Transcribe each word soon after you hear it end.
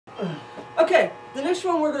Okay, the next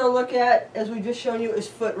one we're going to look at, as we just shown you, is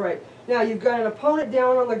foot rake. Now you've got an opponent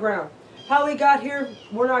down on the ground. How he got here,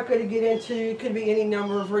 we're not going to get into. It could be any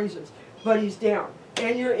number of reasons, but he's down,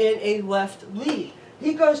 and you're in a left lead.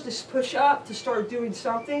 He goes to push up to start doing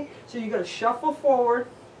something, so you're going to shuffle forward,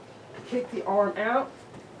 kick the arm out,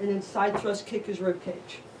 and then side thrust kick his rib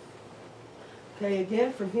cage. Okay,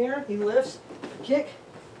 again from here, he lifts, kick,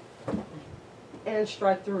 and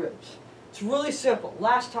strike the ribs. It's really simple.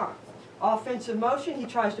 Last time. Offensive motion, he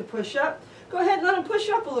tries to push up. Go ahead and let him push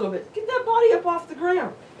up a little bit. Get that body up off the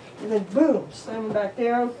ground. And then boom, slam him back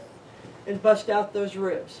down and bust out those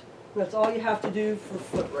ribs. That's all you have to do for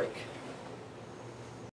foot rake.